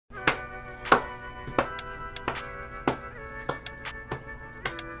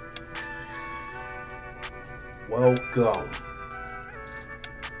Welcome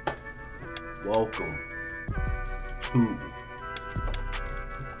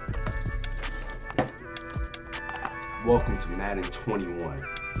to Madden 21.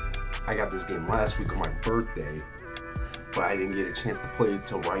 I got this game last week on my birthday, but I didn't get a chance to play it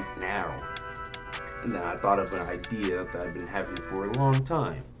till right now. And then I thought of an idea that I've been having for a long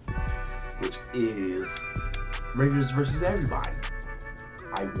time, which is Raiders versus everybody.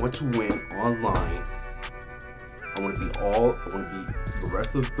 I want to win online. I want to beat the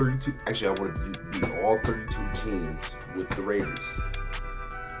rest of the 32. Actually, I want to beat all 32 teams with the Raiders.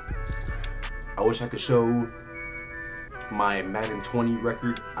 I wish I could show my Madden 20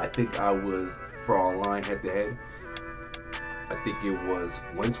 record. I think I was, for online head-to-head, I think it was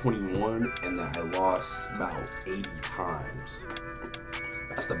 121, and then I lost about 80 times.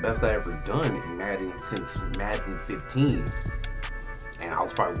 That's the best I ever done in Madden since Madden 15. And I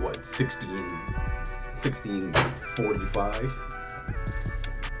was probably, what, 16-45?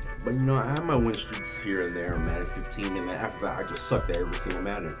 But you know, I had my win streaks here and there in Madden 15, and then after that, I just sucked at every single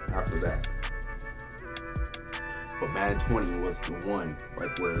Madden after that. But Madden 20 was the one,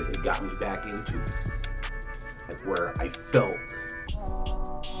 like, where it got me back into it. Like, where I felt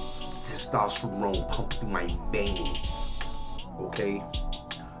testosterone pump through my veins. Okay?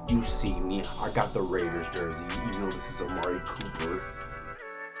 You see me, I got the Raiders jersey, even though this is Amari Cooper.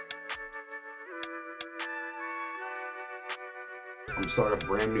 I'm starting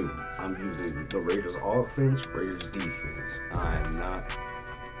brand new. I'm using the Raiders offense, Raiders defense. I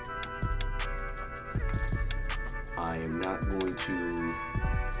am not going to,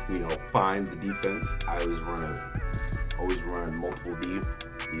 find the defense. I always run multiple D.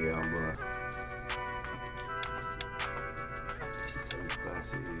 Yeah, I'm gonna T7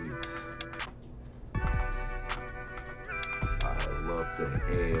 Classics. I love the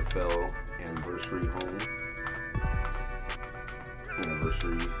AFL anniversary home.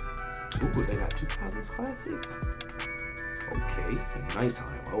 Anniversary. Ooh, they got 2000s Classics. Okay, at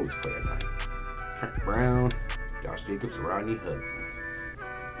nighttime. I always play at night. Trent Brown, Josh Jacobs, Rodney Hudson.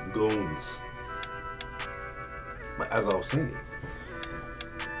 Goons. But as I was saying,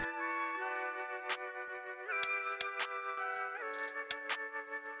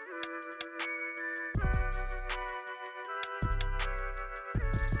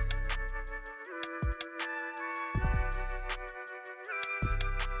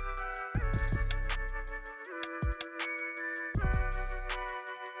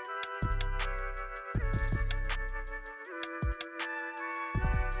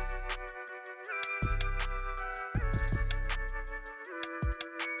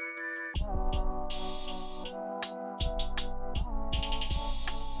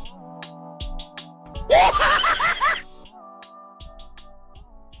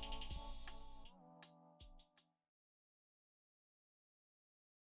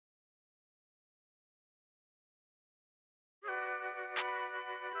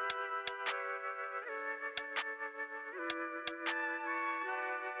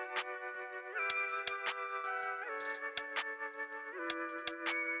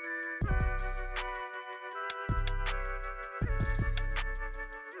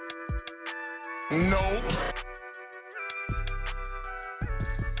 nope.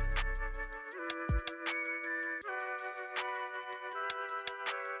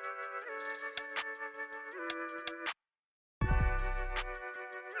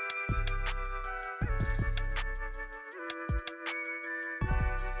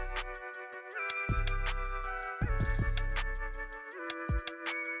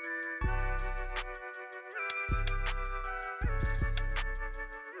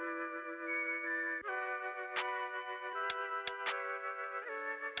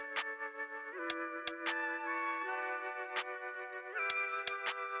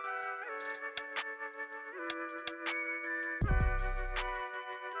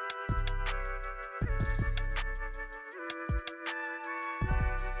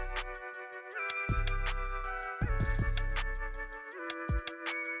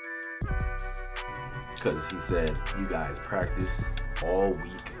 because he said you guys practice all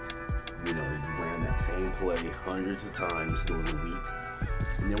week. You ran that same play hundreds of times during the week,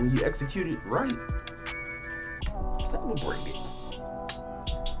 and then when you execute it right, celebrate it.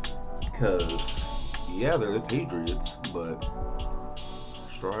 Because yeah, they're the Patriots, but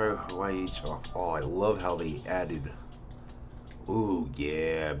Star YH. Oh, I love how they added. Ooh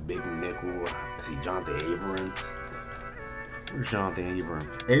yeah, big nickel. I see Jonathan Abrams. Where's Jonathan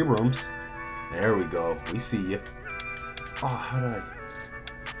Abrams? Abrams. There we go. We see you. Oh, how did I?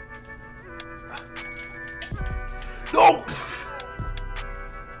 No!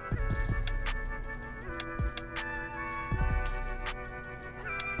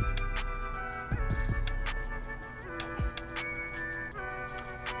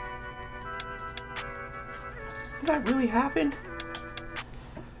 Did that really happen?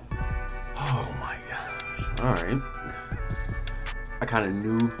 Oh my gosh. Alright. I kind of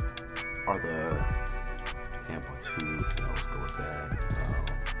knew are the amplitude. Yeah, let's go with that.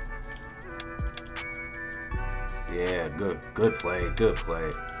 Yeah, good play, good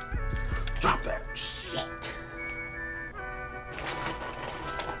play. Drop that shit.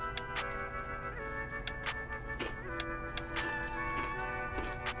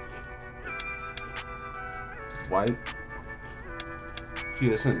 White. He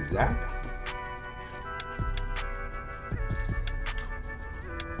isn't Zach.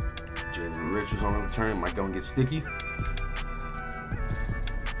 Jalen Richards on the return. Might go and get sticky.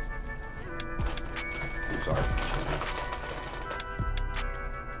 I'm sorry.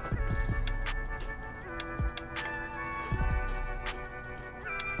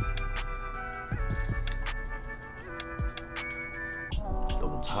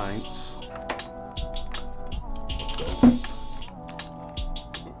 Double tights.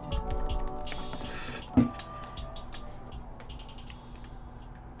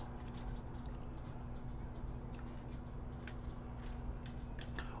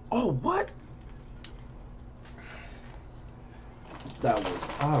 Oh, what? That was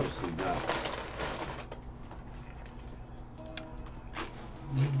obviously not.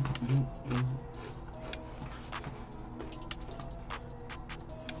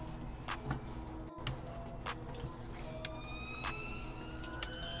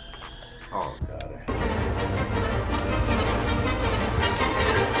 Oh, God.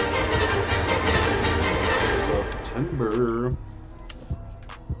 September.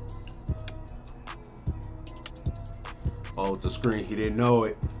 Oh, it's a screen. He didn't know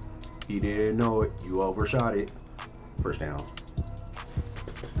it. He didn't know it. You overshot it. First down.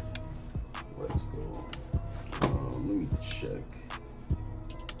 Let's go. Let me check.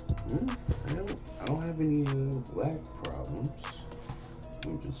 I don't have any lag problems.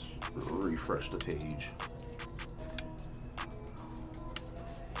 Let me just refresh the page.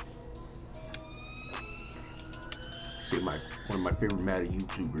 See, one of my favorite Madden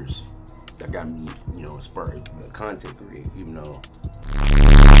YouTubers. That got me, you know, inspired the content create, even though.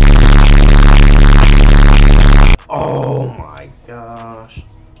 Oh my gosh.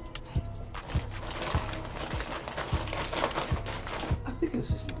 I think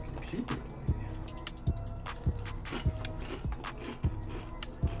this is my computer.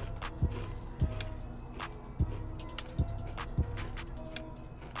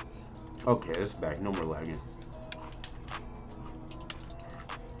 Okay, it's back. No more lagging.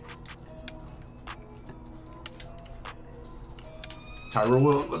 Tyrell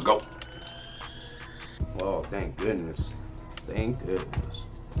Will, let's go. Oh, thank goodness. Thank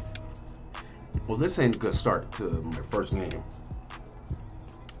goodness. Well, this ain't a good start to my first game.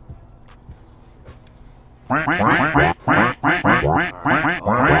 Wait,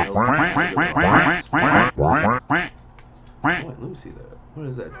 let me see that. What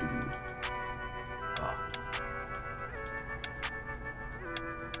does that do?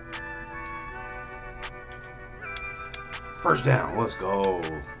 First down, let's go.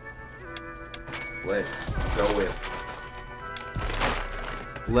 Let's go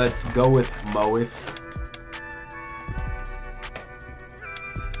with Moeth.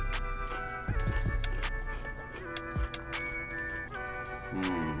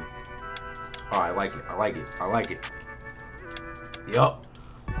 Oh, I like it. Yup.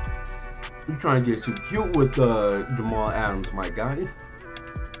 I'm trying to get too cute with Jamal Adams, my guy.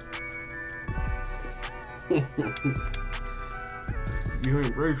 You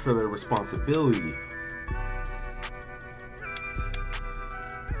ain't ready for the responsibility.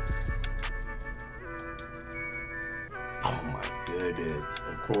 Oh my goodness.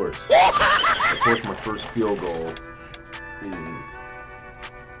 Of course, my first field goal is.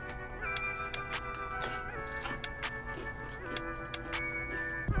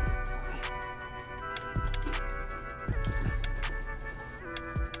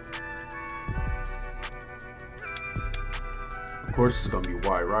 Of course, it's gonna be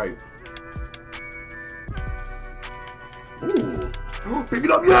wide right. Ooh, pick it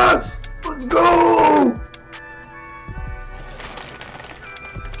up, yes! Let's go!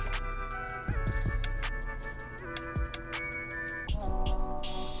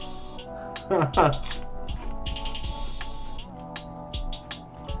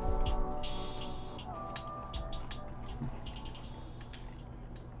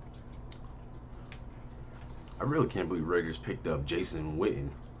 I really can't believe Raiders picked up Jason Witten.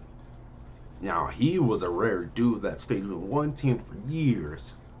 Now, he was a rare dude that stayed with one team for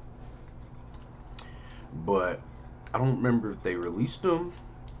years. But I don't remember if they released him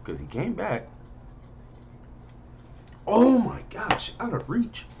because he came back. Oh my gosh, out of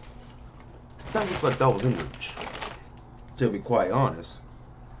reach. That looked like that was in reach. To be quite honest.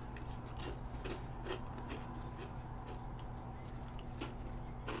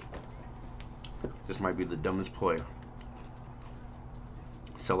 This might be the dumbest play.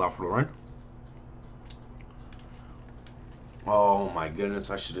 Sell out for the run. Oh my goodness,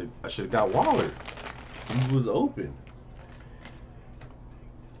 I should have got Waller. He was open.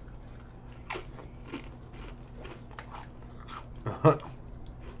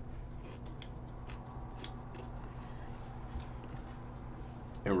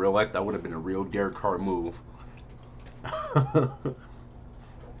 In real life, that would have been a real Derek Carr move.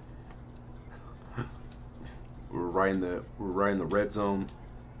 we're right in the red zone,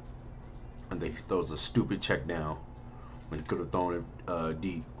 and they throws a stupid check down when he could have thrown it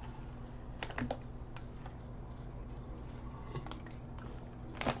deep.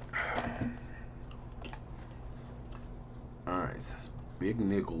 All right, so this big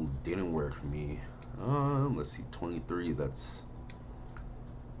nickel didn't work for me. Let's see, 23. That's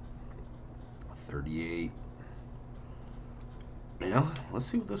 38. Yeah, let's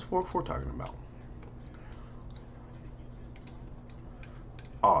see what this 4-4 talking about.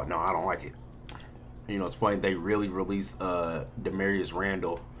 Oh no, I don't like it. You know, it's funny, they really released Demarius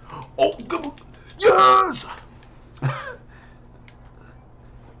Randall. Oh, good. Yes!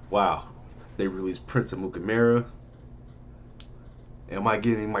 Wow. They released Prince of Mukamara. Am I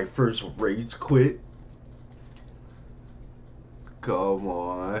getting my first rage quit? Come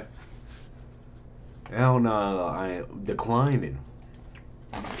on. Hell no, I am declining.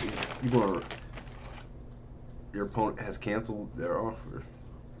 Your opponent has canceled their offer.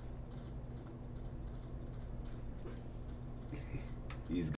 He's